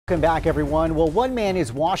Welcome back, everyone. Well, one man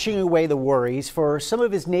is washing away the worries for some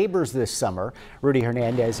of his neighbors this summer. Rudy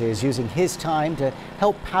Hernandez is using his time to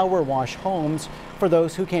help power wash homes for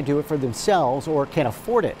those who can't do it for themselves or can't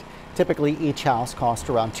afford it. Typically, each house costs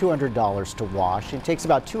around $200 to wash and takes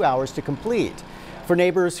about 2 hours to complete. For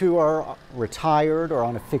neighbors who are retired or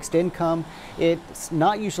on a fixed income, it's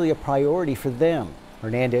not usually a priority for them.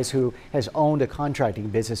 Hernandez, who has owned a contracting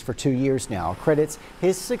business for 2 years now, credits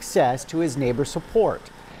his success to his neighbor support.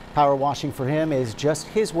 Power washing for him is just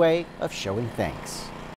his way of showing thanks.